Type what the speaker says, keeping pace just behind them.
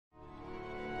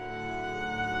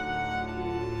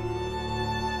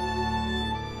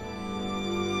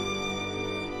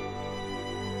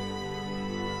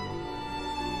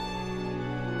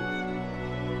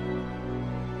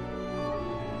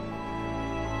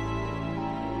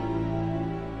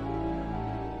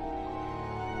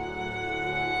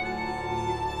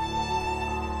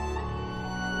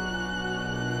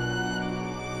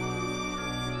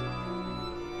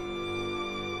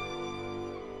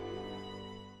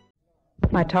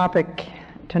My topic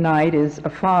tonight is a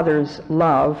father's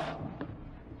love.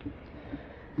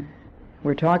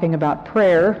 We're talking about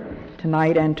prayer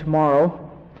tonight and tomorrow.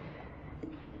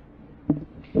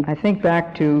 I think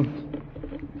back to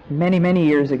many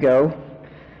years ago,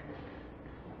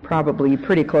 probably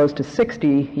pretty close to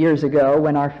 60 years ago,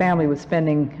 when our family was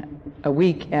spending a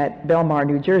week at Belmar,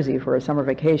 New Jersey for a summer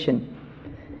vacation.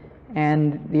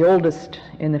 And the oldest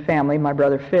in the family, my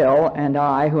brother Phil, and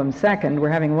I, who am second, were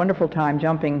having a wonderful time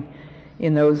jumping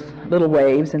in those little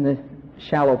waves in the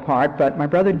shallow part, but my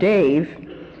brother Dave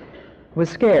was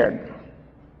scared.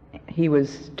 He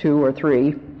was 2 or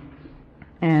 3,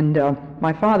 and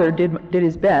my father did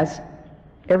his best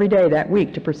every day that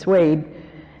week to persuade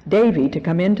Davy to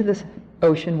come into the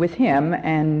ocean with him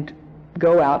and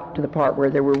go out to the part where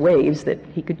there were waves that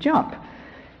he could jump.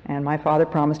 And my father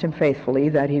promised him faithfully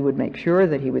that he would make sure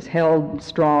that he was held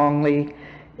strongly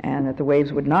and that the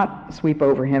waves would not sweep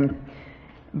over him.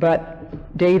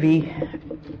 But Davy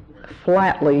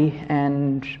flatly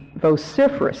and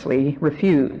vociferously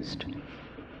refused,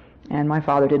 and my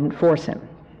father didn't force him.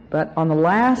 But on the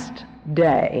last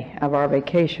day of our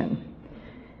vacation,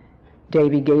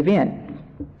 Davy gave in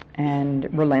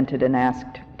and relented and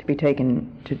asked to be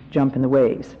taken to jump in the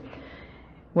waves.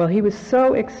 Well, he was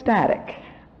so ecstatic,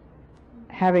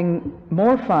 having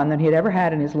more fun than he had ever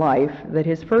had in his life, that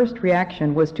his first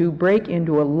reaction was to break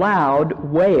into a loud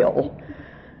wail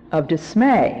of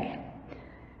dismay.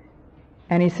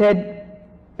 And he said,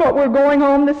 "But we're going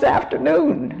home this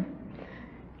afternoon.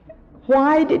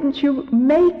 Why didn't you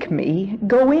make me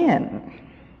go in?"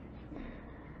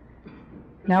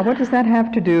 Now, what does that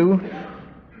have to do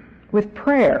with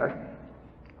prayer?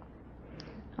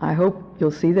 I hope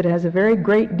you'll see that it has a very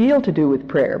great deal to do with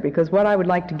prayer, because what I would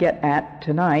like to get at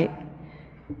tonight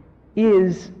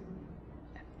is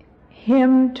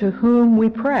Him to whom we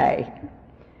pray.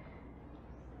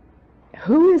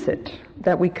 Who is it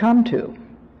that we come to?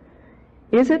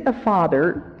 Is it a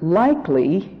father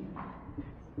likely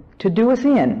to do us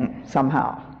in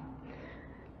somehow?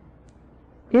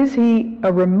 Is he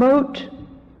a remote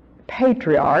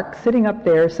patriarch sitting up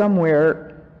there somewhere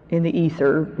in the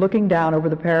ether, looking down over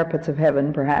the parapets of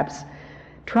heaven, perhaps,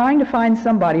 trying to find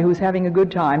somebody who's having a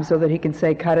good time so that he can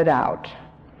say, "Cut it out"?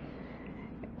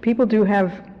 People do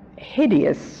have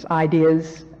hideous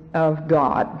ideas of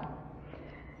God.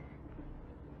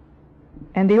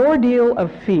 And the ordeal of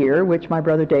fear, which my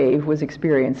brother Dave was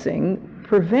experiencing,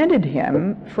 prevented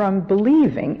him from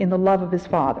believing in the love of his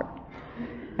father.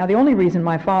 Now, the only reason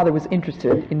my father was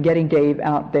interested in getting Dave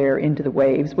out there into the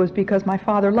waves was because my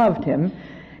father loved him,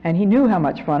 and he knew how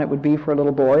much fun it would be for a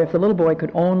little boy if the little boy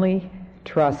could only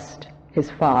trust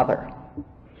his father.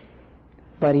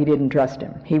 But he didn't trust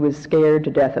him. He was scared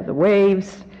to death of the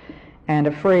waves and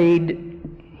afraid.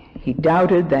 He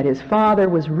doubted that his father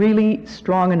was really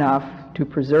strong enough to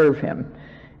preserve him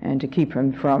and to keep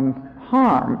him from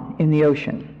harm in the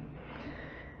ocean.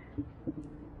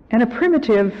 And a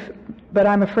primitive, but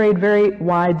I'm afraid very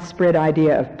widespread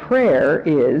idea of prayer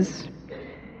is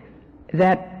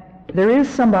that there is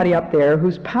somebody up there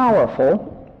who's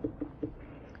powerful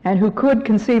and who could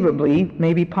conceivably,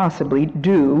 maybe possibly,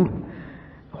 do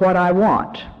what I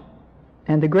want.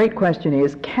 And the great question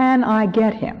is, can I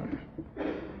get him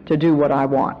to do what I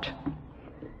want?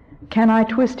 Can I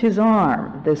twist his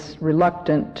arm, this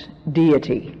reluctant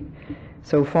deity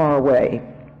so far away?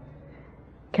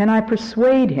 Can I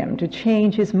persuade him to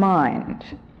change his mind?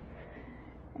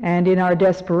 And in our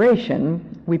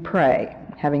desperation, we pray,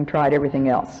 having tried everything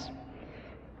else.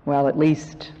 Well, at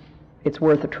least it's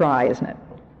worth a try, isn't it?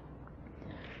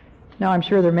 Now, I'm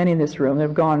sure there are many in this room that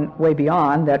have gone way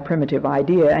beyond that primitive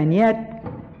idea, and yet,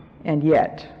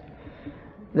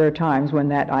 there are times when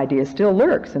that idea still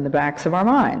lurks in the backs of our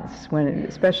minds, when,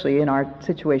 especially in our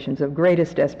situations of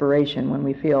greatest desperation, when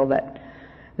we feel that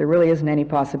there really isn't any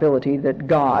possibility that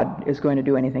God is going to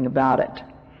do anything about it.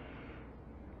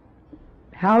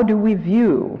 How do we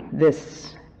view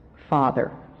this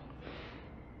Father?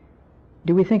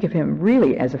 Do we think of him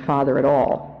really as a father at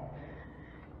all?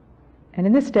 And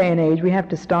in this day and age, we have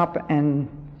to stop and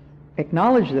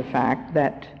acknowledge the fact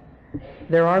that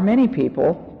there are many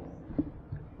people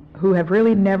who have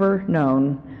really never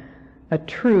known a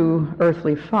true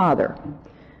earthly father.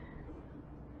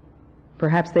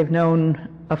 Perhaps they've known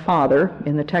a father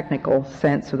in the technical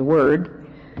sense of the word,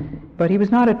 but he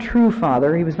was not a true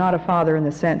father. He was not a father in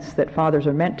the sense that fathers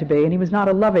are meant to be, and he was not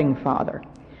a loving father.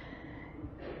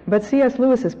 But C.S.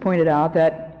 Lewis has pointed out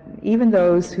that even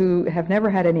those who have never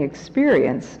had any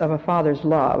experience of a father's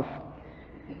love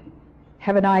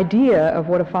have an idea of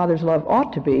what a father's love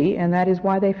ought to be, and that is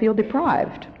why they feel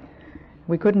deprived.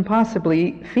 We couldn't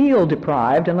possibly feel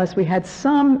deprived unless we had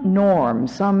some norm,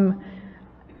 some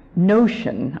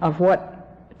notion of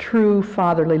what true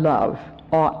fatherly love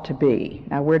ought to be.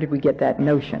 Now, where did we get that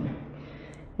notion?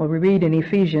 Well, we read in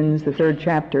Ephesians, the 3rd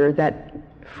chapter, that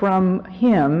from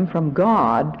Him, from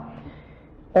God,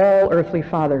 all earthly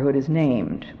fatherhood is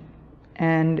named.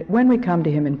 And when we come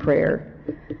to Him in prayer,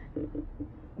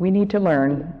 we need to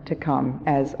learn to come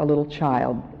as a little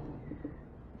child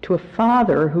to a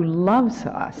Father who loves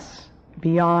us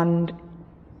beyond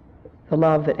the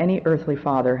love that any earthly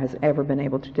father has ever been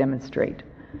able to demonstrate.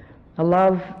 A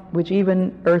love which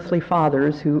even earthly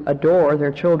fathers who adore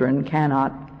their children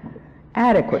cannot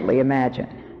adequately imagine.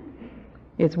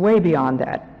 It's way beyond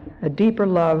that. A deeper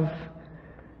love,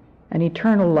 an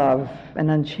eternal love,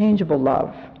 an unchangeable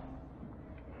love.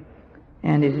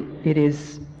 And it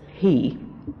is He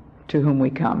to whom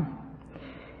we come.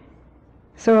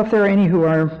 So if there are any who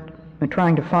are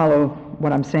trying to follow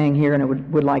what I'm saying here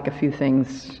and would like a few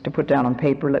things to put down on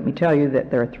paper, let me tell you that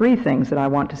there are 3 things that I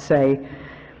want to say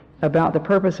about the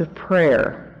purpose of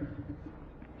prayer.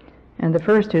 And the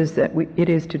first is that it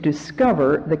is to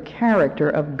discover the character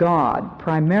of God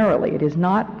primarily. It is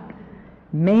not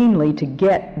mainly to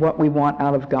get what we want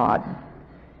out of God.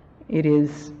 It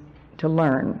is to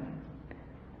learn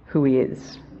who He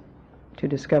is, to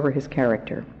discover His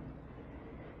character.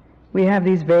 We have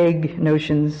these vague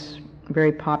notions,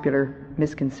 very popular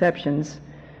misconceptions,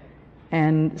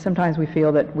 and sometimes we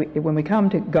feel that when we come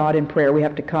to God in prayer, we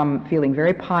have to come feeling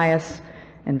very pious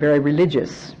and very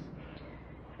religious.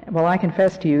 Well, I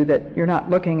confess to you that you're not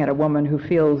looking at a woman who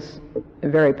feels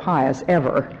very pious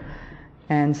ever,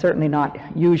 and certainly not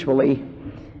usually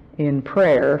in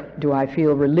prayer do I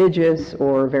feel religious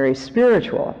or very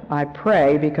spiritual. I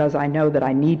pray because I know that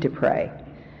I need to pray,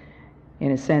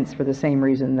 in a sense for the same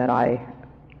reason that I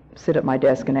sit at my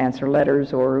desk and answer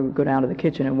letters or go down to the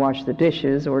kitchen and wash the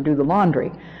dishes or do the laundry.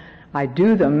 I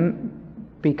do them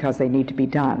because they need to be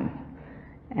done.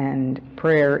 And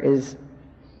prayer is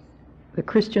the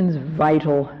Christian's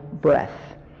vital breath,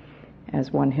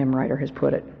 as one hymn writer has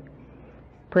put it.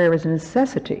 Prayer is a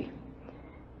necessity.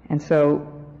 And so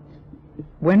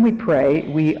when we pray,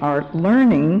 we are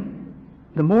learning.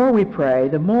 The more we pray,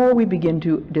 the more we begin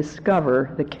to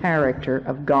discover the character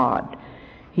of God.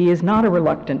 He is not a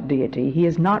reluctant deity. He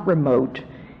is not remote.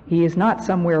 He is not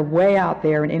somewhere way out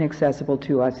there and inaccessible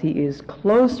to us. He is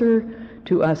closer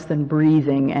to us than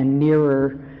breathing and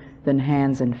nearer than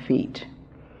hands and feet,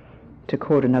 to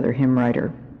quote another hymn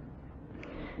writer.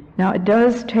 Now, it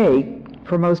does take,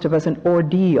 for most of us, an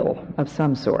ordeal of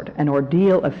some sort, an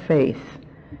ordeal of faith,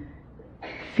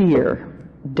 fear,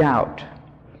 doubt,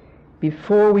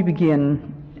 before we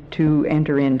begin to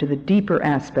enter into the deeper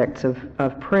aspects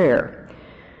of prayer.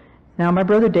 Now, my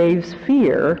brother Dave's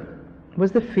fear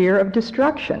was the fear of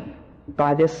destruction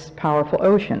by this powerful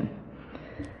ocean.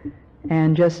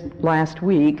 And just last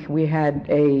week, we had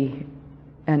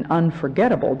an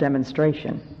unforgettable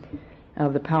demonstration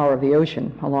of the power of the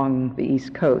ocean along the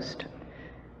East Coast.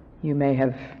 You may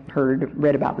have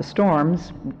read about the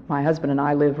storms. My husband and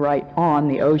I live right on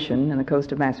the ocean on the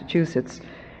coast of Massachusetts,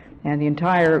 and the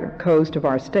entire coast of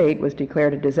our state was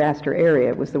declared a disaster area.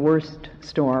 It was the worst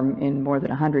storm in more than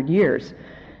 100 years.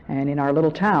 And in our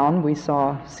little town, we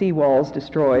saw seawalls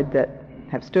destroyed that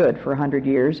have stood for 100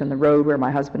 years, and the road where my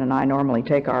husband and I normally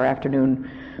take our afternoon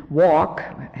walk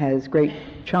has great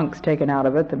chunks taken out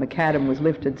of it. The macadam was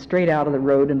lifted straight out of the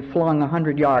road and flung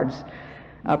 100 yards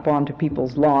up onto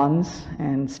people's lawns,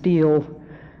 and steel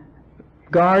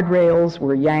guardrails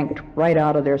were yanked right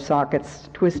out of their sockets,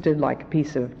 twisted like a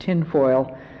piece of tin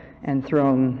foil, and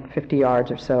thrown 50 yards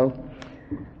or so.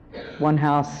 One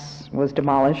house was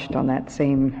demolished on that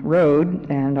same road,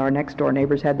 and our next door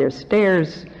neighbors had their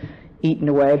stairs eaten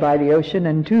away by the ocean,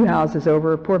 and 2 houses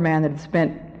over, a poor man that had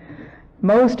spent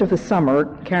most of the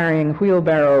summer carrying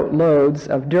wheelbarrow loads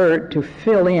of dirt to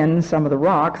fill in some of the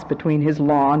rocks between his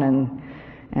lawn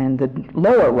and the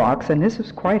lower rocks, and this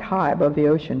was quite high above the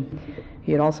ocean.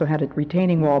 He had also had a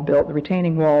retaining wall built. The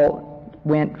retaining wall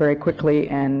went very quickly,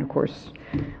 and of course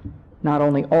not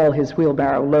only all his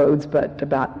wheelbarrow loads, but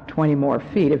about 20 more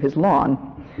feet of his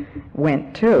lawn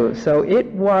went too. So it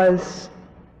was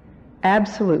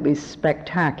absolutely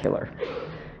spectacular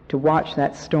to watch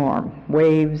that storm.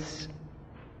 Waves,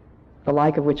 the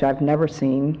like of which I've never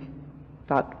seen,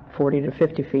 about 40 to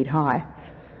 50 feet high.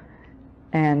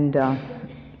 And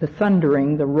the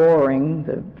thundering, the roaring,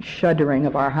 the shuddering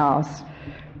of our house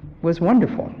was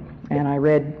wonderful. And I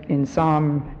read in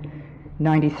Psalm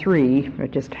 93,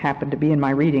 it just happened to be in my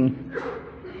reading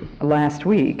last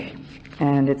week,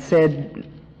 and it said,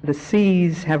 the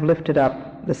seas have lifted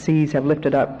up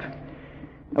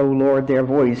O Lord, their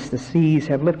voice. The seas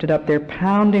have lifted up their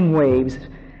pounding waves,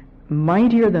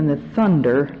 mightier than the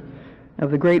thunder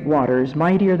of the great waters,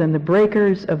 mightier than the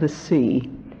breakers of the sea.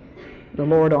 The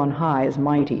Lord on high is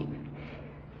mighty.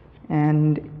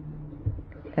 And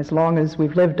as long as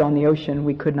we've lived on the ocean,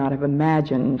 we could not have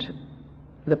imagined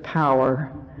the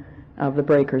power of the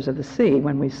breakers of the sea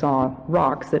when we saw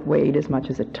rocks that weighed as much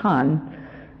as a ton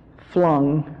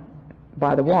flung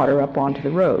by the water up onto the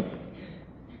road.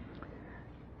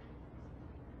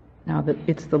 Now,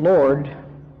 it's the Lord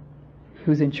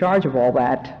who's in charge of all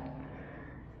that,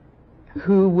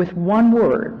 who with one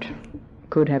word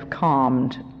could have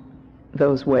calmed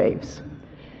those waves.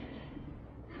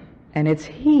 And it's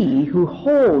He who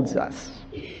holds us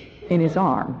in His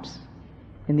arms,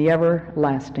 in the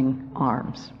everlasting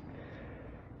arms.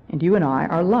 And you and I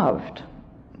are loved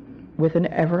with an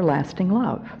everlasting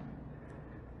love.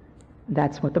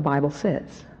 That's what the Bible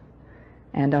says.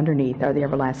 And underneath are the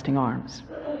everlasting arms.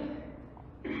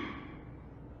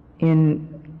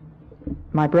 In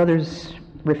my brother's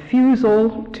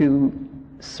refusal to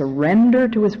surrender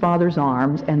to his father's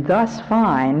arms and thus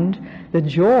find the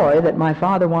joy that my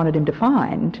father wanted him to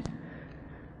find,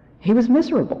 he was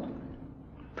miserable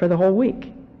for the whole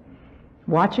week,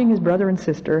 watching his brother and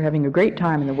sister having a great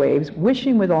time in the waves,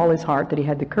 wishing with all his heart that he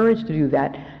had the courage to do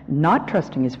that, not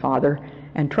trusting his father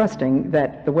and trusting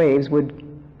that the waves would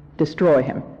destroy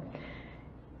him.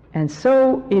 And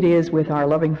so it is with our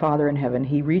loving Father in heaven.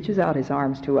 He reaches out his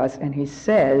arms to us and he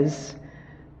says,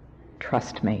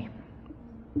 trust me.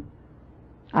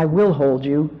 I will hold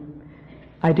you.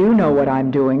 I do know what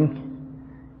I'm doing.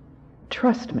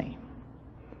 Trust me.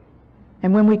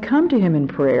 And when we come to him in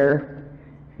prayer,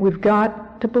 we've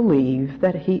got to believe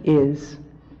that he is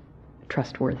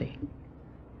trustworthy.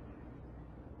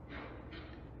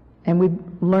 And we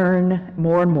learn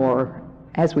more and more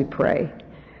as we pray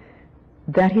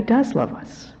that he does love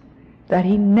us, that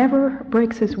he never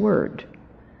breaks his word.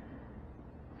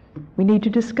 We need to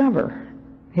discover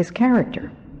his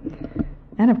character.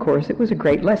 And of course, it was a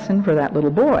great lesson for that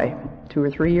little boy. 2 or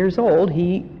 3 years old,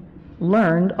 he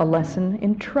learned a lesson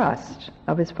in trust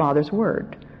of his father's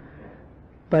word.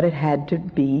 But it had to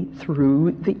be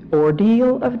through the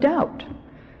ordeal of doubt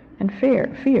and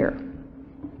fear.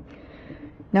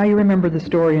 Now you remember the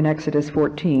story in Exodus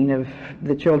 14 of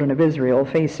the children of Israel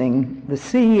facing the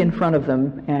sea in front of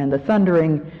them and the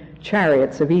thundering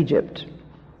chariots of Egypt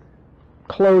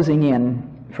closing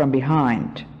in from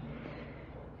behind.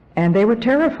 And they were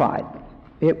terrified.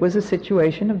 It was a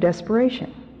situation of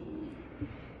desperation.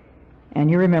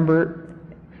 And you remember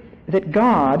that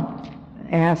God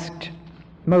asked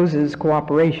Moses'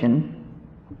 cooperation,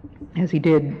 as he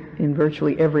did in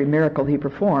virtually every miracle he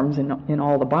performs in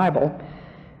all the Bible.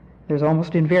 There's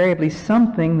almost invariably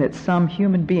something that some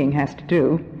human being has to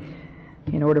do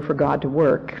in order for God to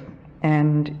work.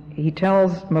 And he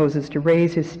tells Moses to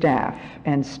raise his staff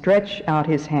and stretch out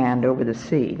his hand over the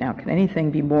sea. Now, can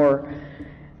anything be more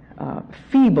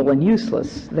feeble and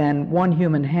useless than one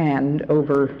human hand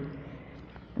over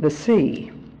the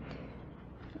sea?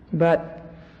 But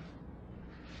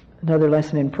another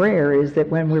lesson in prayer is that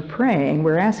when we're praying,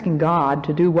 we're asking God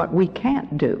to do what we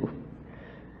can't do.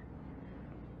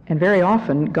 And very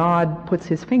often, God puts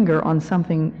his finger on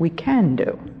something we can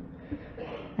do.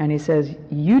 And he says,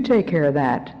 you take care of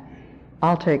that,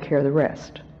 I'll take care of the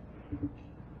rest.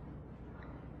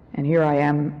 And here I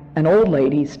am, an old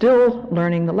lady, still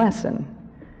learning the lesson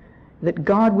that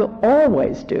God will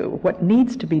always do what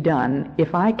needs to be done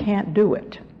if I can't do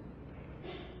it.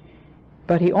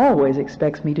 But he always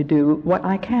expects me to do what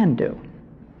I can do.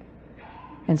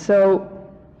 And so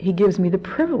he gives me the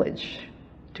privilege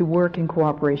to work in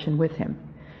cooperation with him.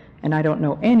 And I don't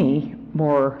know any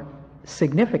more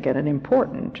significant and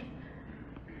important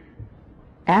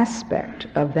aspect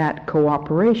of that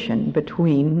cooperation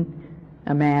between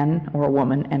a man or a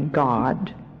woman and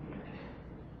God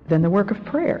than the work of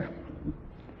prayer.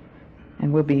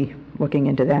 And we'll be looking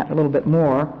into that a little bit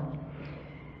more.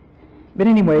 But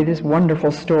anyway, this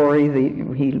wonderful story,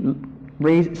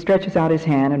 he stretches out his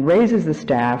hand and raises the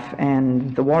staff,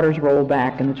 and the waters roll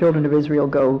back, and the children of Israel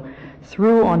go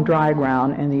through on dry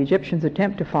ground, and the Egyptians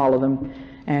attempt to follow them,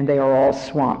 and they are all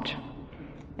swamped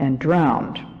and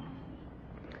drowned.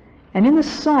 And in the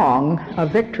song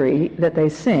of victory that they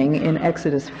sing in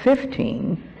Exodus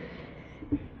 15,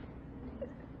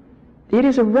 it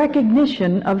is a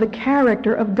recognition of the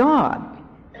character of God.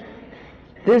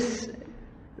 This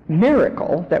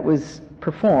miracle that was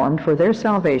performed for their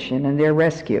salvation and their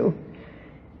rescue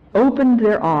opened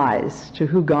their eyes to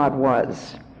who God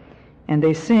was. And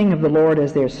they sing of the Lord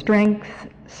as their strength,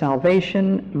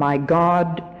 salvation, my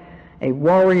God, a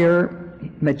warrior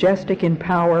majestic in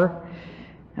power.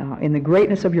 In the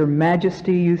greatness of your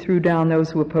majesty, you threw down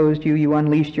those who opposed you. You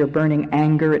unleashed your burning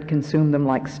anger. It consumed them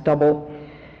like stubble.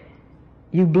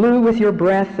 You blew with your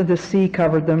breath, and the sea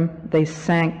covered them. They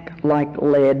sank like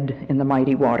lead in the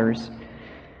mighty waters.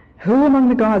 Who among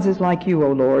the gods is like you,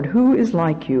 O Lord? Who is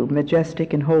like you,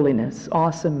 majestic in holiness,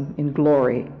 awesome in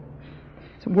glory,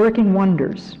 working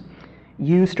wonders?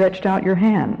 You stretched out your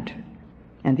hand,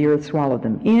 and the earth swallowed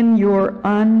them. In your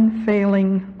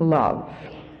unfailing love,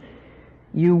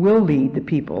 you will lead the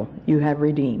people you have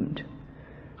redeemed.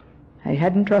 They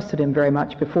hadn't trusted him very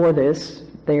much before this.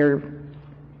 They're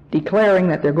declaring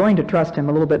that they're going to trust him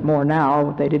a little bit more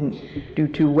now. They didn't do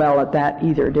too well at that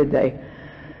either, did they?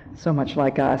 So much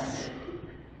like us.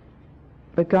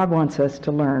 But God wants us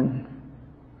to learn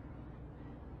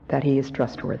that he is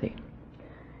trustworthy,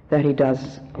 that he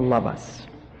does love us.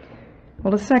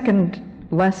 Well, the second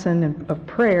lesson of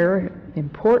prayer,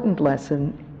 important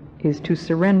lesson, is to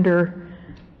surrender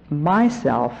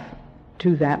myself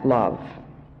to that love.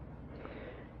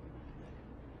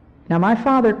 Now, my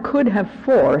father could have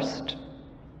forced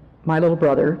my little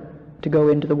brother to go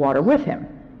into the water with him.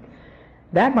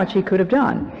 That much he could have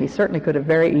done. He certainly could have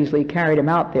very easily carried him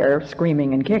out there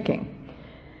screaming and kicking.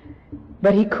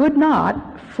 But he could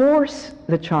not force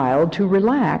the child to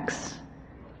relax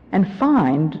and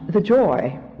find the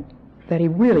joy that he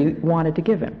really wanted to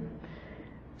give him.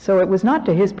 So it was not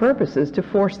to his purposes to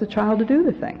force the child to do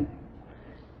the thing.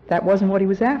 That wasn't what he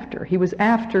was after. He was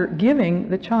after giving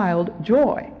the child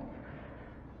joy.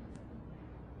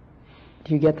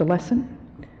 Do you get the lesson?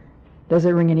 Does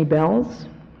it ring any bells?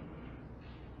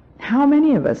 How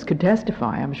many of us could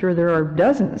testify? I'm sure there are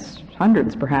dozens,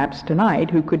 hundreds perhaps tonight,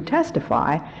 who could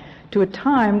testify to a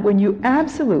time when you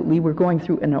absolutely were going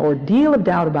through an ordeal of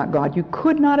doubt about God. You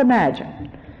could not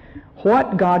imagine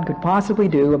what God could possibly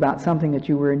do about something that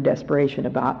you were in desperation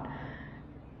about.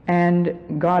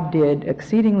 And God did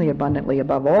exceedingly abundantly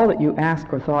above all that you asked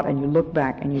or thought, and you look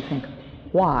back and you think,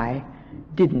 why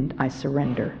didn't I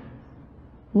surrender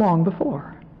long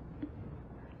before?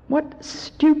 What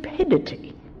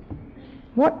stupidity!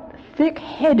 What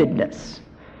thick-headedness!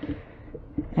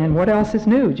 And what else is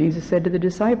new? Jesus said to the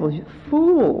disciples,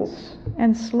 fools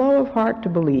and slow of heart to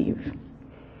believe.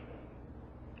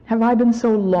 Have I been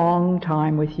so long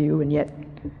time with you, and yet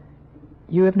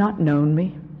you have not known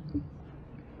me?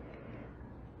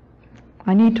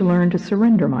 I need to learn to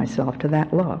surrender myself to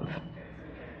that love.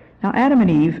 Now, Adam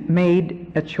and Eve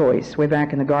made a choice way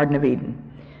back in the Garden of Eden.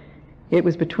 It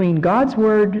was between God's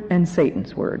word and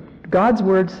Satan's word. God's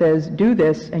word says, do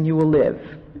this and you will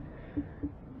live.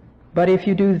 But if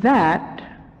you do that,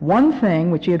 one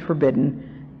thing which he had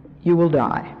forbidden, you will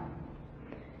die.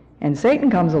 And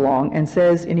Satan comes along and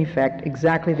says, in effect,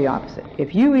 exactly the opposite.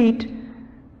 If you eat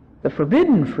the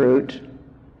forbidden fruit,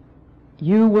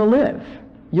 you will live.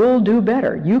 You'll do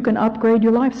better. You can upgrade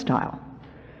your lifestyle.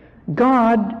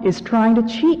 God is trying to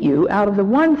cheat you out of the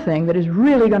one thing that is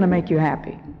really going to make you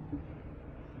happy.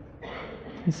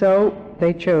 And so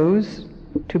they chose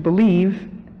to believe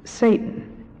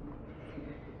Satan.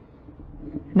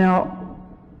 Now,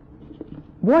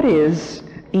 what is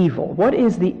evil? What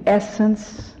is the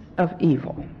essence of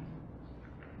evil?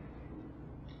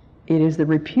 It is the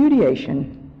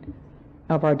repudiation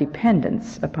of our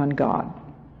dependence upon God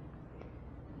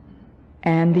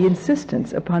and the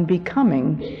insistence upon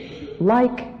becoming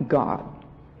like God.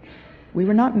 We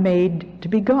were not made to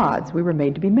be gods. We were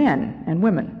made to be men and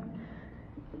women.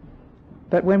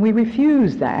 But when we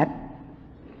refuse that,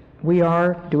 we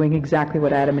are doing exactly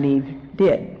what Adam and Eve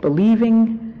did,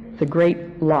 believing the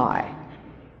great lie.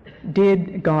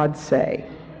 Did God say?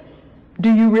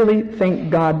 Do you really think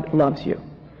God loves you?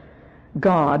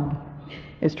 God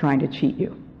is trying to cheat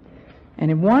you. And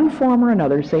in one form or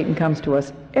another, Satan comes to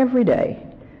us every day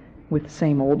with the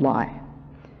same old lie.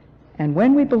 And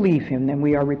when we believe him, then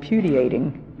we are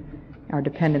repudiating our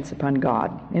dependence upon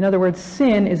God. In other words,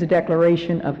 sin is a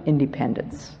declaration of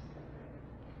independence.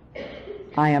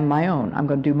 I am my own. I'm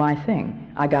going to do my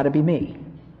thing. I got to be me.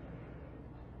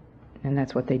 And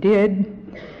that's what they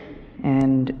did.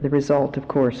 And the result, of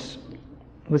course,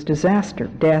 was disaster,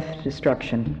 death,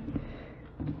 destruction,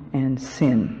 and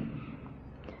sin.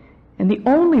 And the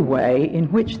only way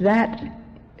in which that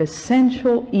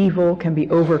essential evil can be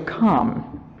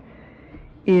overcome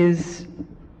is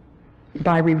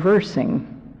by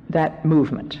reversing that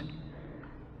movement.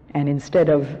 And instead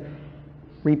of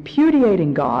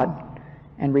repudiating God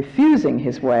and refusing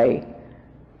his way,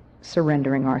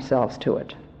 surrendering ourselves to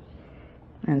it.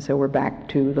 And so we're back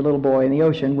to the little boy in the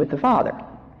ocean with the father.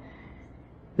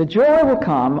 The joy will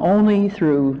come only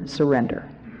through surrender.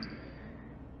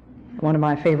 One of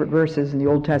my favorite verses in the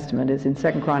Old Testament is in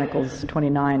 2 Chronicles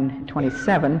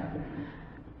 29:27,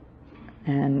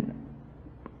 and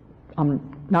I'm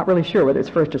not really sure whether it's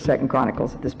 1st or 2nd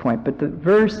Chronicles at this point, but the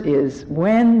verse is,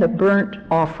 "When the burnt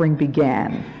offering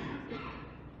began,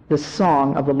 the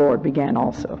song of the Lord began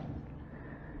also."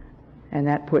 And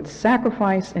that puts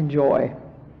sacrifice and joy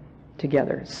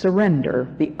together. Surrender,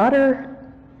 the utter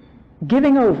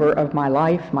giving over of my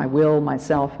life, my will,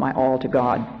 myself, my all to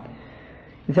God.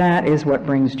 That is what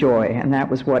brings joy, and that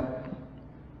was what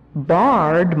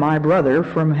barred my brother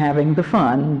from having the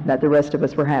fun that the rest of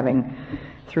us were having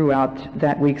throughout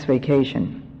that week's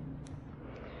vacation.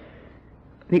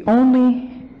 The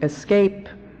only escape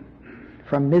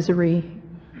from misery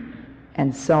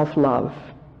and self-love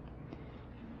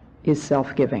is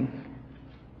self-giving.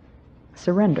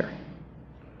 Surrender.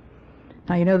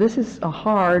 Now, you know, this is a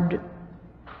hard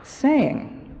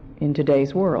saying in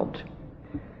today's world,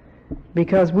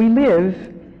 because we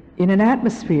live in an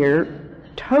atmosphere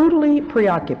totally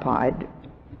preoccupied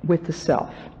with the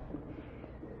self.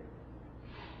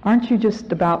 Aren't you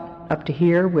just about up to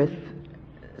here with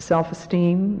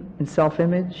self-esteem and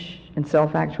self-image and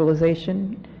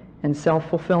self-actualization and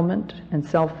self-fulfillment and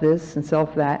self-this and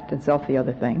self-that and self-the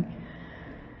other thing?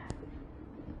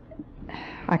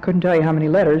 I couldn't tell you how many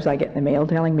letters I get in the mail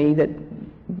telling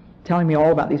me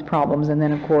all about these problems, and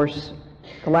then of course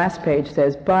the last page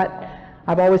says, "But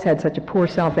I've always had such a poor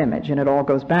self-image," and it all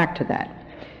goes back to that.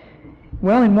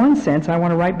 Well, in one sense, I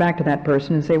want to write back to that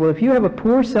person and say, well, if you have a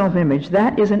poor self-image,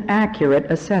 that is an accurate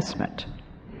assessment.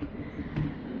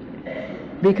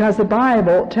 Because the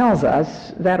Bible tells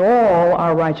us that all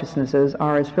our righteousnesses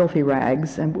are as filthy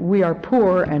rags, and we are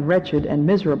poor and wretched and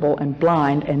miserable and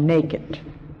blind and naked.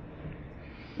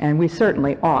 And we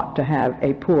certainly ought to have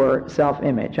a poor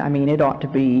self-image. I mean, it ought to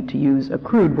be, to use a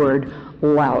crude word,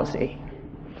 lousy.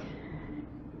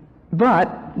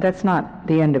 But that's not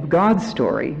the end of God's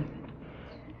story.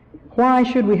 Why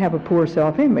should we have a poor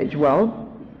self-image? Well,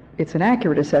 it's an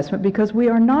accurate assessment because we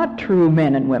are not true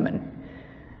men and women.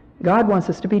 God wants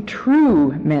us to be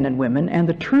true men and women, and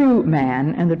the true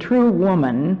man and the true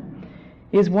woman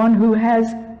is one who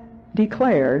has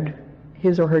declared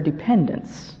his or her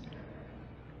dependence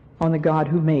on the God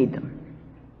who made them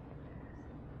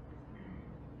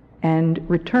and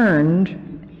returned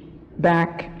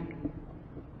back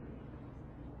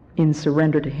in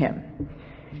surrender to him.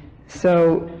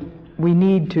 So we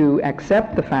need to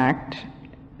accept the fact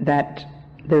that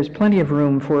there's plenty of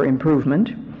room for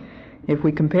improvement. If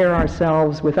we compare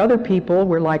ourselves with other people,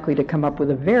 we're likely to come up with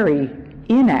a very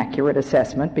inaccurate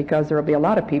assessment, because there will be a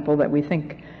lot of people that we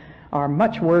think are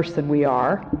much worse than we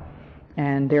are,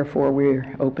 and therefore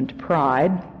we're open to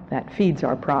pride. That feeds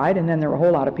our pride. And then there are a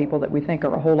whole lot of people that we think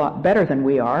are a whole lot better than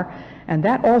we are, and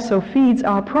that also feeds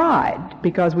our pride,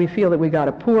 because we feel that we got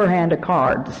a poor hand of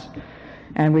cards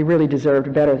and we really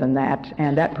deserved better than that,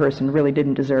 and that person really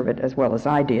didn't deserve it as well as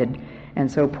I did, and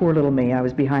so poor little me, I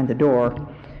was behind the door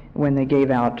when they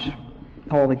gave out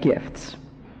all the gifts.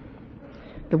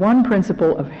 The one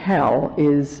principle of hell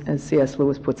is, as C.S.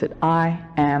 Lewis puts it, I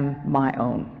am my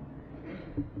own.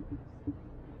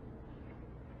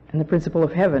 And the principle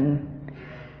of heaven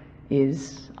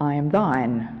is, I am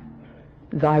thine,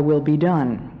 thy will be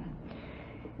done.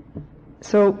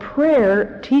 So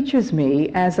prayer teaches me,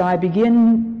 as I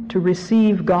begin to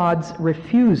receive God's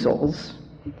refusals,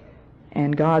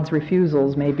 and God's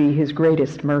refusals may be his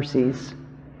greatest mercies,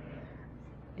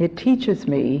 it teaches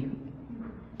me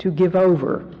to give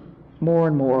over more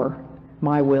and more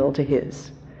my will to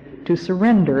his, to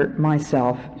surrender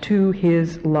myself to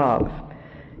his love,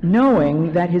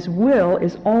 knowing that his will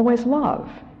is always love.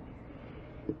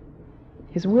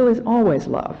 His will is always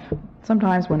love.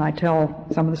 Sometimes when I tell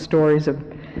some of the stories of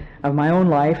my own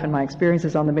life and my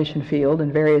experiences on the mission field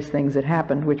and various things that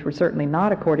happened, which were certainly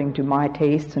not according to my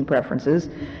tastes and preferences,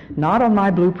 not on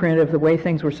my blueprint of the way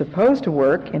things were supposed to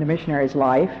work in a missionary's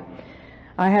life,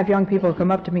 I have young people come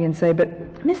up to me and say,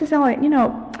 but Mrs. Elliot, you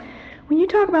know, when you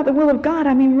talk about the will of God,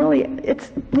 I mean, really,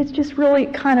 it's just really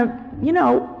kind of, you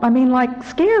know, I mean, like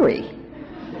scary.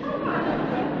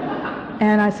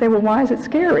 And I say, well, why is it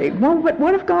scary? Well, but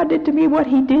what if God did to me what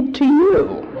he did to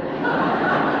you?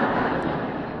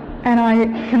 And I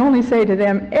can only say to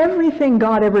them, everything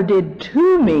God ever did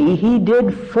to me, he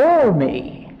did for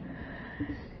me.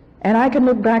 And I can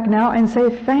look back now and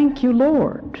say, thank you,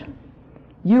 Lord.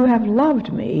 You have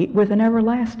loved me with an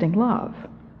everlasting love.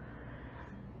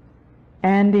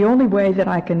 And the only way that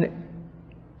I can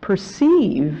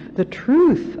perceive the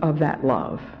truth of that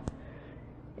love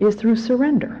is through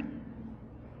surrender.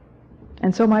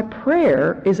 And so my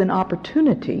prayer is an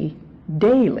opportunity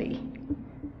daily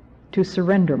to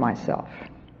surrender myself.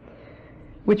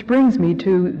 Which brings me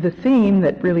to the theme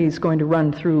that really is going to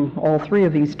run through all three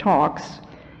of these talks,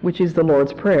 which is the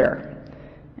Lord's Prayer.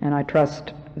 And I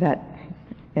trust that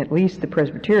at least the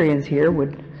Presbyterians here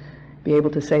would be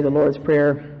able to say the Lord's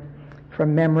Prayer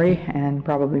from memory, and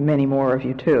probably many more of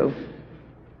you too.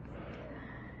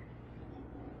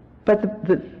 But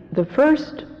the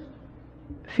first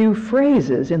few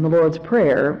phrases in the Lord's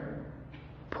Prayer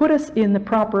put us in the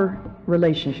proper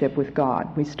relationship with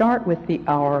God. We start with the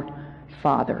Our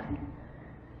Father,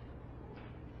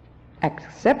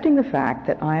 accepting the fact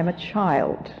that I am a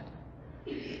child,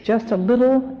 just a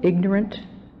little ignorant,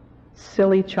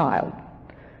 silly child,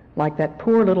 like that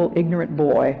poor little ignorant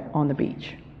boy on the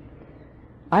beach.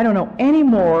 I don't know any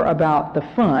more about the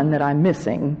fun that I'm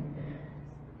missing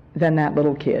than that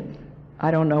little kid. I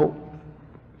don't know,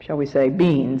 shall we say,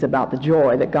 beans about the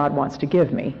joy that God wants to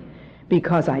give me,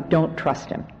 because I don't trust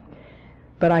him.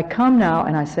 But I come now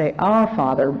and I say, Our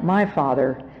Father, my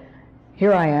Father,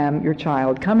 here I am, your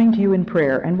child, coming to you in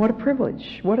prayer. And what a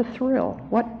privilege, what a thrill.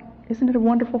 Isn't it a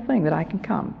wonderful thing that I can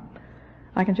come?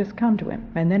 I can just come to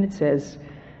him. And then it says,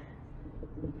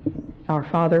 Our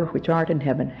Father, which art in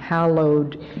heaven,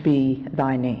 hallowed be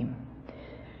thy name.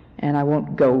 And I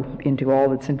won't go into all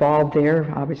that's involved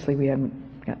there. Obviously, we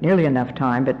haven't got nearly enough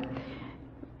time, but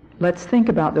let's think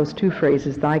about those two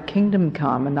phrases, thy kingdom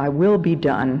come and thy will be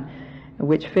done,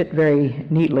 which fit very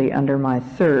neatly under my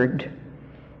third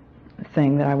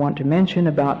thing that I want to mention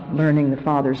about learning the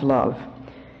Father's love.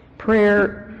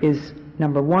 Prayer is,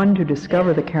 number one, to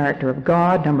discover the character of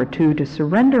God. Number two, to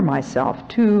surrender myself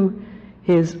to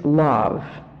his love.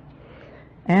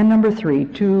 And number three,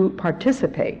 to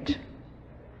participate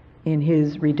in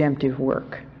his redemptive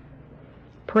work.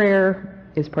 Prayer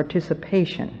is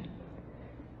participation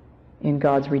in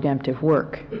God's redemptive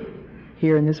work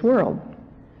here in this world.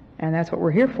 And that's what we're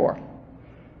here for.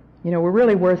 You know, we're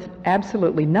really worth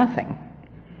absolutely nothing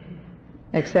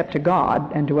except to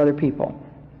God and to other people.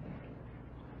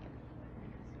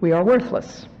 We are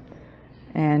worthless.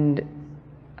 And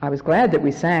I was glad that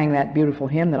we sang that beautiful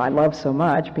hymn that I love so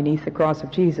much, Beneath the Cross of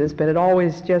Jesus, but it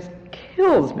always just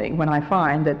kills me when I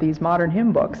find that these modern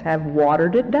hymn books have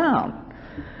watered it down.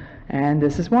 And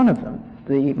this is one of them.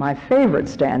 My favorite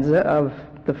stanza of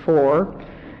the four,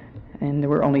 and there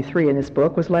were only three in this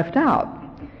book, was left out.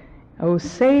 O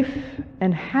safe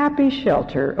and happy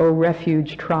shelter, O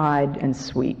refuge tried and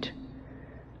sweet,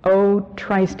 O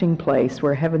trysting place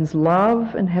where heaven's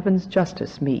love and heaven's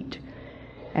justice meet.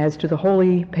 As to the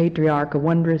holy patriarch a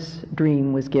wondrous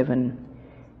dream was given,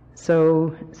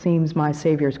 so seems my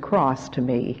Savior's cross to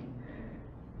me,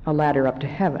 a ladder up to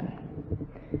heaven.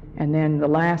 And then the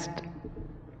last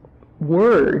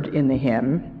word in the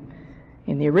hymn,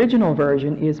 in the original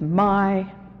version, is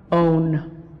my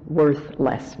own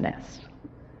worthlessness.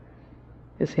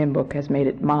 This hymn book has made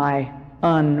it my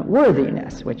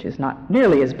unworthiness, which is not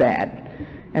nearly as bad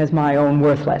as my own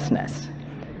worthlessness.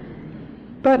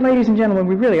 But, ladies and gentlemen,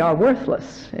 we really are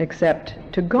worthless, except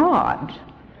to God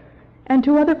and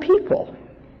to other people.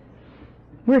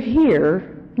 We're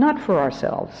here not for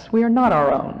ourselves. We are not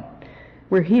our own.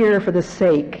 We're here for the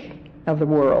sake of the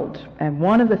world. And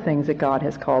one of the things that God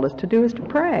has called us to do is to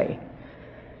pray.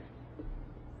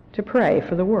 To pray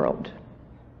for the world.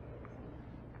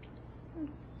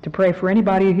 To pray for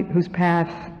anybody whose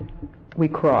path we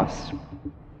cross.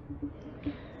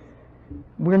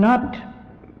 We're not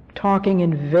talking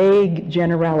in vague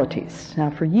generalities. Now,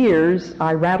 for years,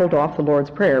 I rattled off the Lord's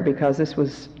Prayer because this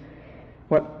was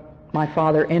what my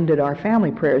father ended our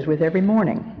family prayers with every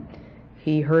morning.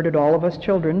 He herded all of us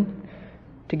children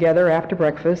together after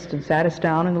breakfast and sat us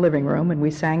down in the living room, and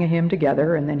we sang a hymn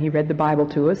together, and then he read the Bible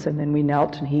to us, and then we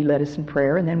knelt and he led us in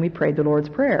prayer, and then we prayed the Lord's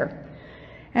Prayer.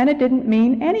 And it didn't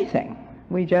mean anything.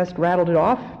 We just rattled it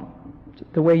off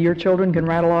the way your children can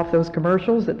rattle off those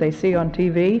commercials that they see on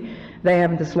TV. They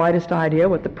haven't the slightest idea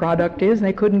what the product is, and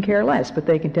they couldn't care less, but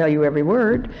they can tell you every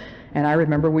word. And I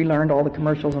remember we learned all the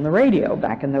commercials on the radio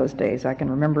back in those days. I can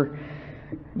remember,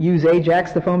 use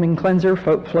Ajax, the foaming cleanser,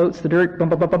 floats the dirt, bum,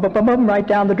 bum, bum, bum, bum, bum, right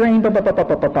down the drain, bum, bum, bum,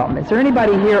 bum, bum, bum. Is there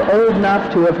anybody here old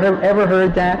enough to have ever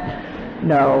heard that?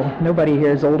 No, nobody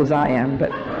here as old as I am,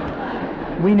 but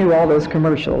we knew all those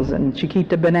commercials. And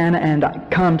Chiquita banana, and I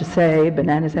come to say,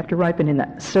 bananas have to ripen in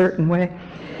a certain way.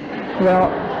 Well,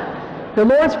 the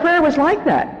Lord's Prayer was like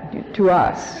that to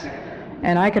us.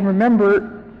 And I can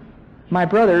remember my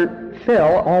brother Phil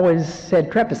always said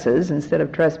trepaces instead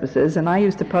of trespasses, and I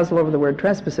used to puzzle over the word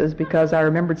trespasses because I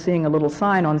remembered seeing a little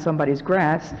sign on somebody's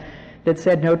grass that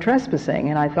said no trespassing,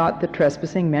 and I thought that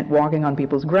trespassing meant walking on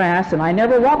people's grass, and I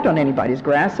never walked on anybody's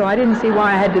grass, so I didn't see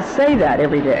why I had to say that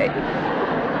every day.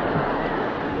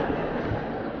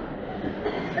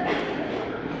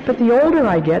 But the older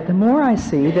I get, the more I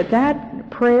see that that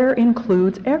prayer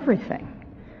includes everything.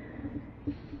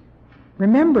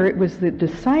 Remember, it was the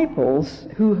disciples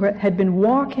who had been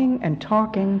walking and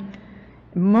talking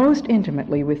most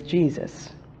intimately with Jesus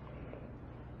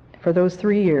for those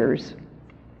 3 years.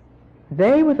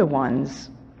 They were the ones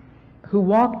who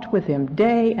walked with him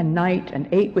day and night and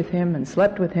ate with him and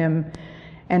slept with him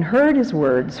and heard his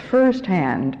words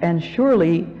firsthand, and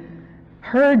surely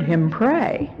heard him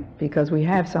pray, because we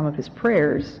have some of his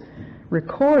prayers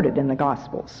recorded in the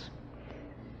Gospels.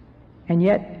 And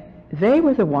yet they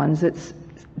were the ones that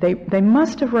they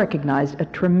must have recognized a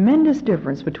tremendous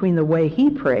difference between the way he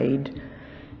prayed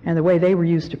and the way they were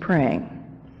used to praying.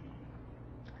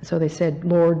 So they said,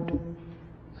 "Lord,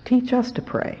 teach us to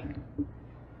pray."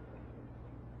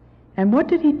 And what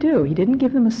did he do? He didn't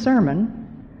give them a sermon.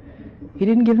 He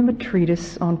didn't give them a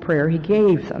treatise on prayer. He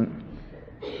gave them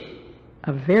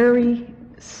a very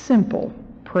simple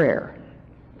prayer.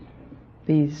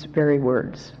 These very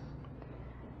words: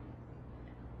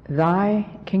 "Thy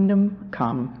kingdom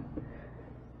come,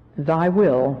 thy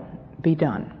will be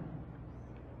done,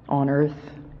 on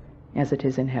earth as it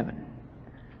is in heaven."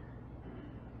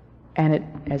 And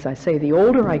as I say, the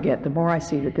older I get, the more I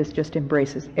see that this just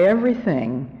embraces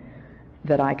everything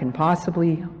that I can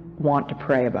possibly want to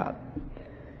pray about.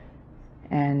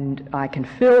 And I can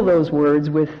fill those words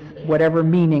with whatever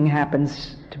meaning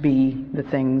happens to be the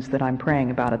things that I'm praying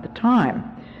about at the time.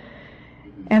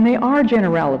 And they are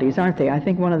generalities, aren't they? I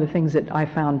think one of the things that I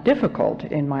found difficult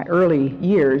in my early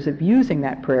years of using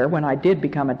that prayer, when I did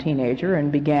become a teenager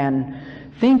and began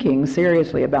thinking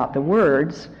seriously about the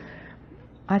words,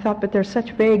 I thought, but they're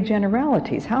such vague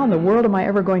generalities. How in the world am I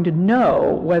ever going to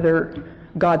know whether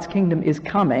God's kingdom is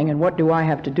coming, and what do I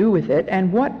have to do with it,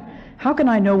 and how can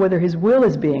I know whether his will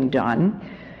is being done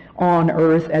on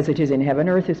earth as it is in heaven?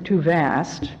 Earth is too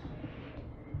vast.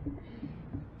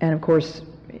 And of course,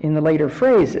 in the later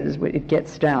phrases, it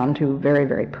gets down to very,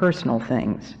 very personal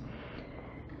things.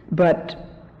 But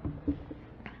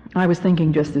I was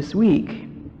thinking just this week,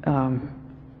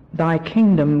 thy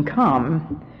kingdom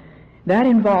come, that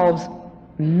involves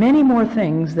many more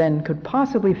things than could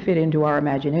possibly fit into our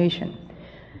imagination.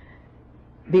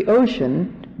 The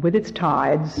ocean, with its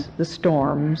tides, the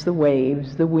storms, the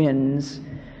waves, the winds,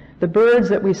 the birds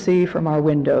that we see from our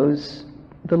windows,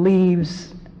 the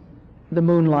leaves, the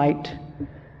moonlight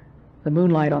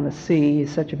on the sea is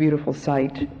such a beautiful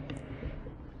sight.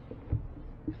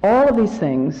 All of these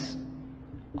things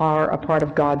are a part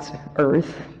of God's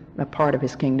earth, a part of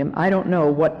his kingdom. I don't know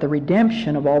what the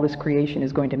redemption of all this creation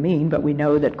is going to mean, but we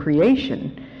know that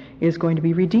creation is going to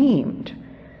be redeemed.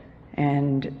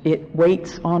 And it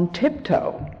waits on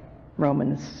tiptoe,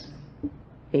 Romans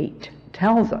 8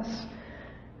 tells us,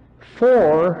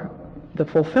 for the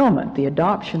fulfillment, the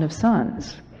adoption of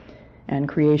sons. And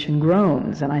creation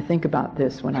groans. And I think about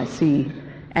this when I see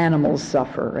animals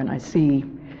suffer, and I see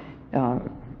a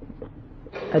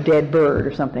dead bird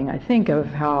or something. I think of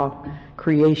how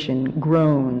creation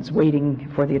groans, waiting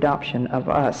for the adoption of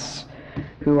us,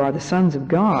 who are the sons of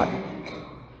God.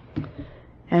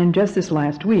 And just this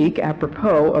last week,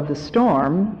 apropos of the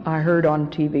storm, I heard on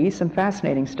TV some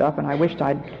fascinating stuff, and I wished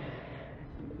I'd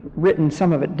written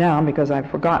some of it down because I've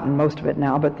forgotten most of it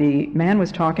now, but the man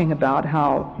was talking about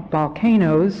how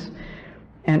volcanoes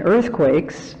and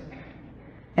earthquakes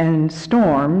and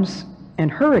storms and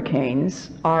hurricanes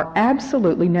are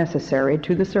absolutely necessary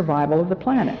to the survival of the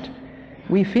planet.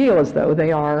 We feel as though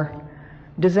they are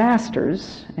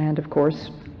disasters, and of course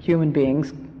human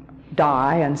beings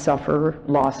die and suffer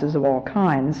losses of all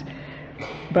kinds.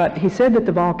 But he said that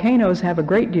the volcanoes have a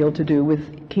great deal to do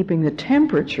with keeping the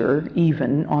temperature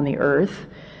even on the earth,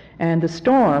 and the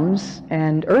storms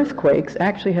and earthquakes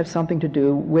actually have something to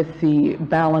do with the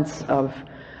balance of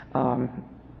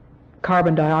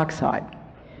carbon dioxide.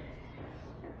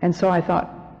 And so I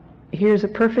thought, here's a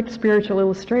perfect spiritual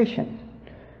illustration.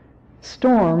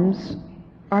 Storms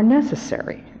are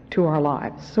necessary to our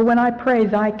lives. So when I pray,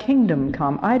 thy kingdom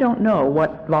come, I don't know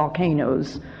what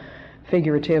volcanoes,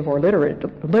 figurative or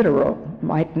literal,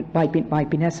 might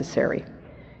be necessary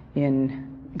in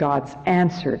God's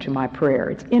answer to my prayer.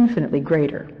 It's infinitely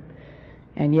greater.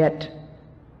 And yet,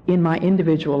 in my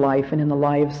individual life and in the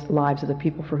lives of the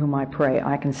people for whom I pray,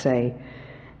 I can say,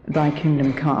 thy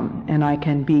kingdom come. And I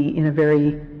can be, in a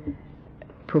very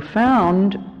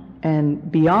profound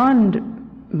and beyond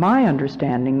my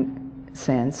understanding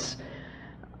sense,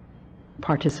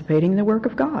 participating in the work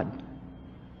of God.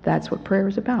 That's what prayer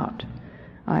is about.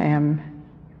 I am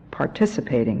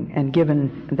participating and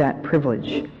given that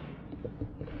privilege.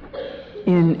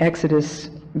 In Exodus,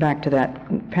 back to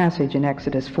that passage in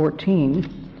Exodus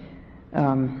 14,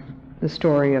 the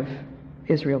story of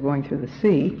Israel going through the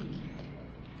sea.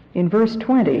 In verse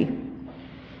 20,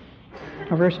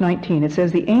 or verse 19, it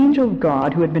says, "The angel of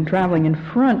God, who had been traveling in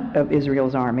front of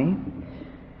Israel's army,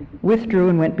 withdrew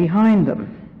and went behind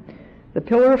them. The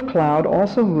pillar of cloud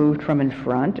also moved from in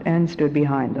front and stood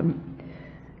behind them,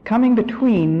 coming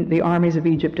between the armies of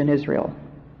Egypt and Israel.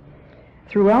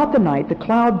 Throughout the night, the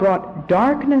cloud brought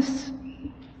darkness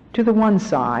to the one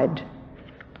side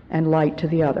and light to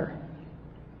the other."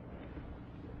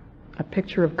 A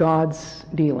picture of God's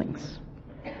dealings.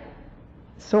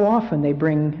 So often they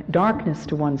bring darkness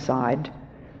to one side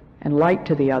and light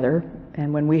to the other,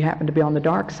 and when we happen to be on the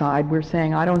dark side, we're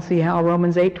saying, "I don't see how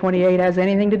Romans 8:28 has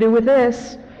anything to do with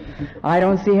this. I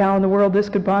don't see how in the world this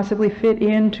could possibly fit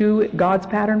into God's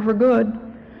pattern for good."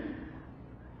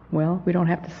 Well, we don't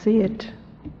have to see it.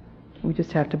 We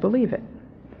just have to believe it.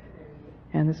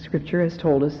 And the Scripture has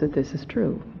told us that this is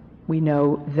true. We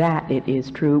know that it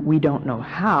is true. We don't know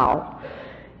how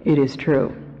it is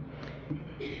true.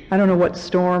 I don't know what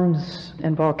storms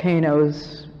and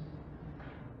volcanoes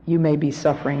you may be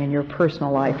suffering in your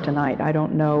personal life tonight. I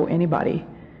don't know anybody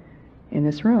in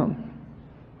this room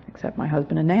except my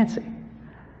husband and Nancy.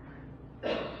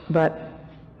 But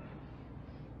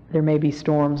there may be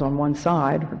storms on one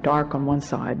side or dark on one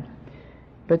side.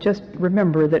 But just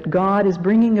remember that God is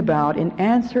bringing about, in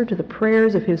answer to the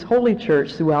prayers of His holy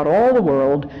church throughout all the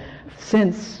world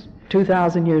since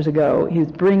 2,000 years ago,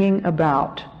 He's bringing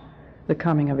about the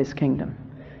coming of His kingdom.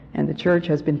 And the church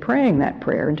has been praying that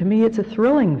prayer. And to me, it's a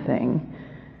thrilling thing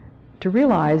to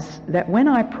realize that when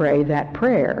I pray that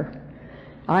prayer,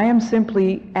 I am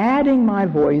simply adding my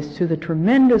voice to the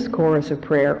tremendous chorus of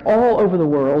prayer all over the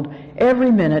world.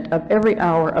 Every minute of every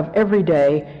hour of every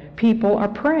day, people are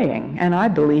praying. And I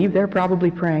believe they're probably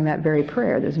praying that very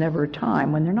prayer. There's never a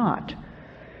time when they're not.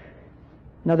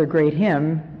 Another great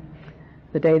hymn,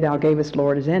 "The Day Thou Gavest,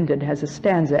 Lord, is Ended," has a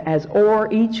stanza, "As o'er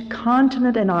each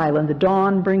continent and island the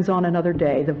dawn brings on another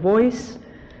day, the voice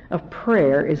of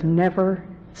prayer is never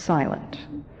silent,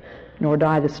 nor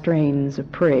die the strains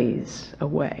of praise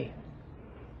away."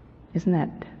 Isn't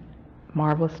that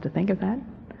marvelous to think of that?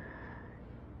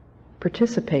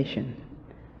 Participation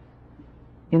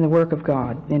in the work of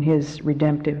God, in His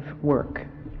redemptive work.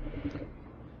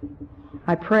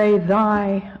 I pray,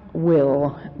 "Thy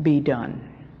will be done."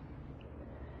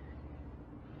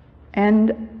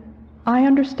 And I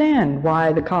understand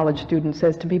why the college student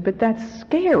says to me, "But that's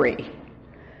scary,"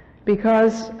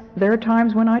 because there are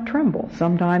times when I tremble.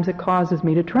 Sometimes it causes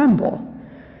me to tremble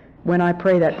when I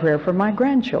pray that prayer for my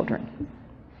grandchildren.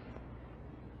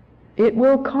 It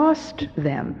will cost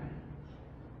them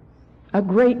a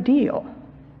great deal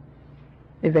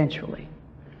eventually,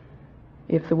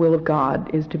 if the will of God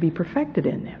is to be perfected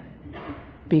in them,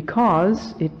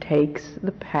 because it takes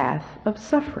the path of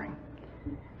suffering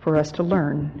for us to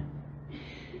learn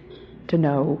to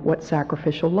know what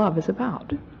sacrificial love is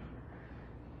about.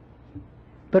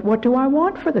 But what do I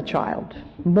want for the child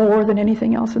more than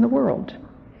anything else in the world?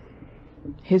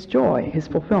 His joy, his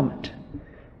fulfillment.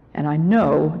 And I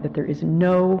know that there is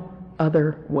no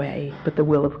other way but the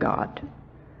will of God.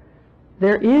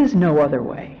 There is no other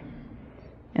way.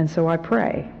 And so I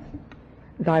pray,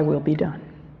 "Thy will be done."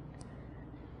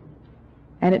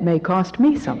 And it may cost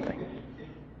me something.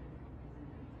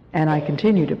 And I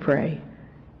continue to pray,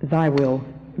 "Thy will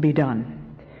be done,"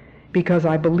 because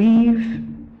I believe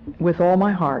with all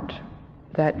my heart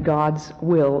that God's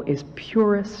will is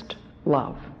purest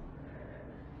love.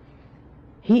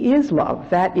 He is love.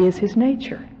 That is His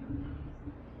nature.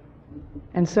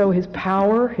 And so His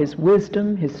power, His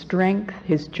wisdom, His strength,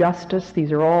 His justice,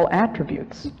 these are all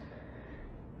attributes.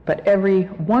 But every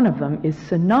one of them is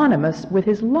synonymous with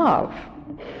His love.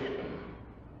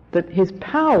 That His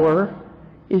power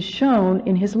is shown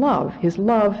in His love. His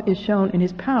love is shown in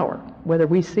His power, whether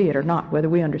we see it or not, whether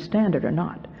we understand it or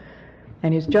not.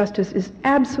 And His justice is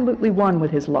absolutely one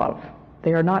with His love.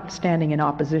 They are not standing in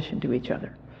opposition to each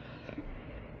other.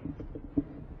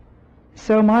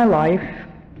 So my life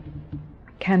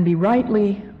can be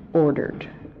rightly ordered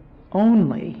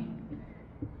only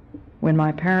when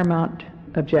my paramount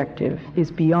objective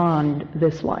is beyond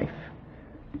this life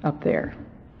up there.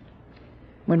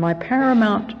 When my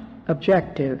paramount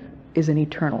objective is an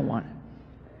eternal one,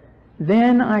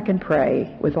 then I can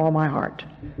pray with all my heart,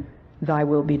 "Thy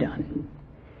will be done."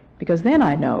 Because then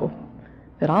I know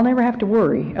that I'll never have to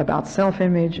worry about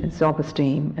self-image and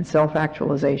self-esteem and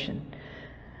self-actualization.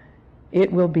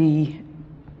 It will be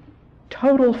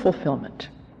total fulfillment.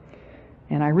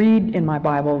 And I read in my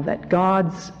Bible that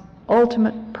God's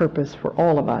ultimate purpose for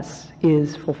all of us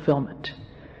is fulfillment.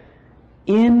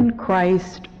 In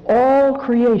Christ all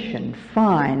creation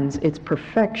finds its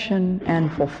perfection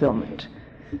and fulfillment.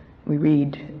 We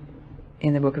read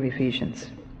in the book of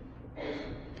Ephesians.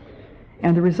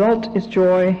 And the result is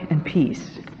joy and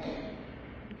peace.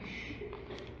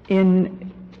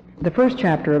 In the first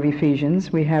chapter of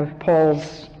Ephesians, we have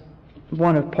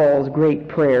one of Paul's great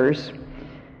prayers.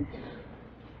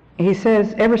 He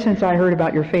says, "Ever since I heard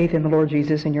about your faith in the Lord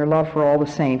Jesus and your love for all the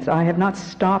saints, I have not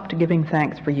stopped giving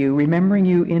thanks for you, remembering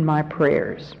you in my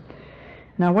prayers."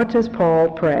 Now, what does Paul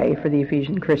pray for the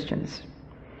Ephesian Christians?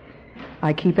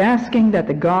 "I keep asking that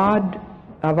the God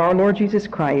of our Lord Jesus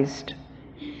Christ,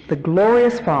 the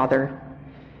glorious Father,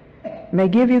 may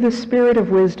give you the spirit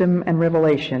of wisdom and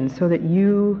revelation so that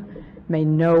you may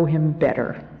know him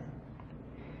better.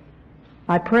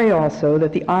 I pray also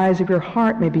that the eyes of your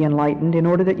heart may be enlightened in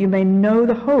order that you may know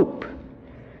the hope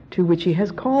to which he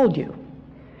has called you,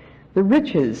 the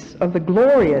riches of the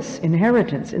glorious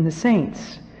inheritance in the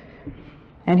saints,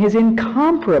 and his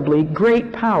incomparably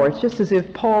great power." It's just as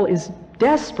if Paul is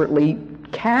desperately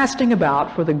casting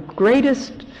about for the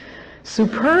greatest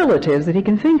superlatives that he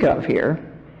can think of here.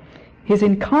 His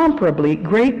incomparably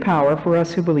great power for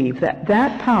us who believe.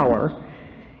 That power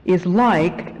is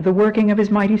like the working of his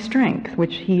mighty strength,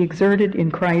 which he exerted in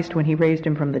Christ when he raised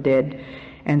him from the dead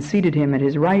and seated him at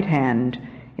his right hand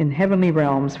in heavenly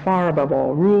realms, far above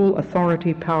all rule,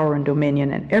 authority, power, and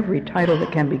dominion, and every title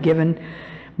that can be given,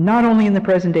 not only in the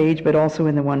present age, but also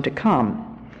in the one to come.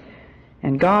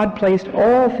 And God placed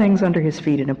all things under his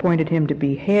feet and appointed him to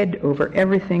be head over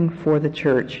everything for the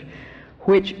church,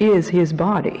 which is his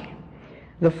body,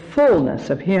 the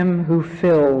fullness of him who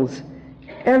fills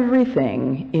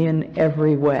everything in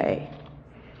every way.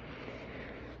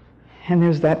 And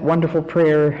there's that wonderful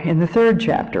prayer in the third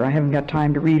chapter. I haven't got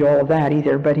time to read all of that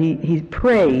either, but he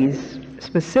prays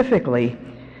specifically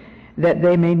that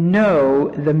they may know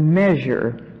the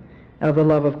measure of the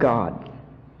love of God,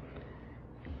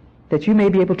 that you may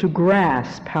be able to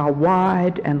grasp how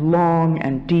wide and long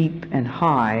and deep and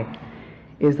high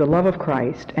is the love of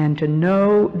Christ, and to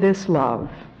know this love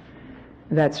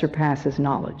that surpasses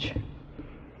knowledge.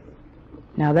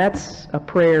 Now that's a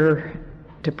prayer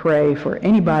to pray for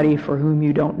anybody for whom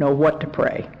you don't know what to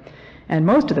pray. And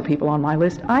most of the people on my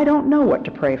list, I don't know what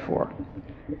to pray for.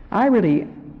 I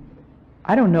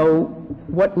don't know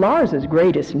what Lars's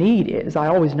greatest need is. I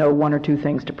always know one or two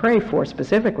things to pray for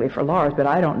specifically for Lars, but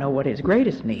I don't know what his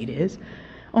greatest need is.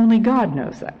 Only God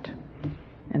knows that.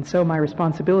 And so my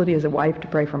responsibility as a wife to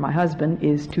pray for my husband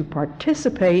is to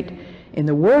participate in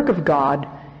the work of God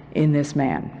in this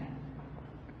man.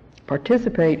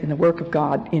 Participate in the work of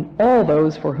God in all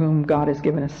those for whom God has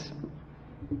given us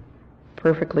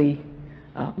perfectly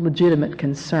legitimate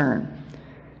concern,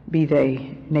 be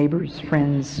they neighbors,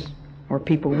 friends, or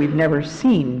people we've never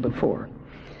seen before.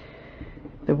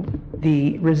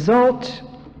 The result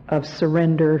of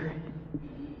surrender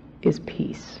is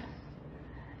peace.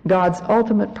 God's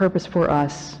ultimate purpose for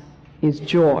us is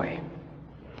joy.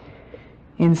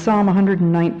 In Psalm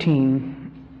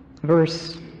 119,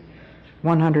 verse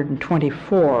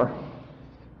 124,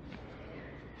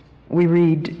 we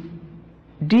read,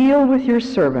 "Deal with your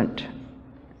servant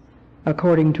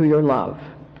according to your love."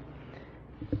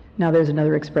 Now there's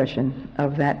another expression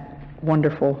of that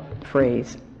wonderful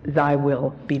phrase, "Thy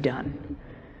will be done."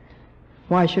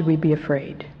 Why should we be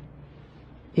afraid?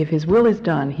 If his will is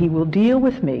done, he will deal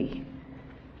with me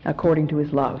according to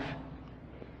his love.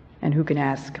 And who can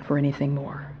ask for anything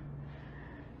more?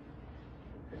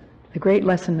 The great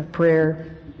lesson of prayer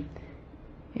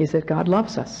is that God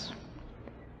loves us,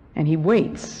 and he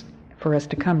waits for us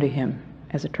to come to him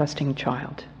as a trusting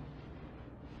child.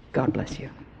 God bless you.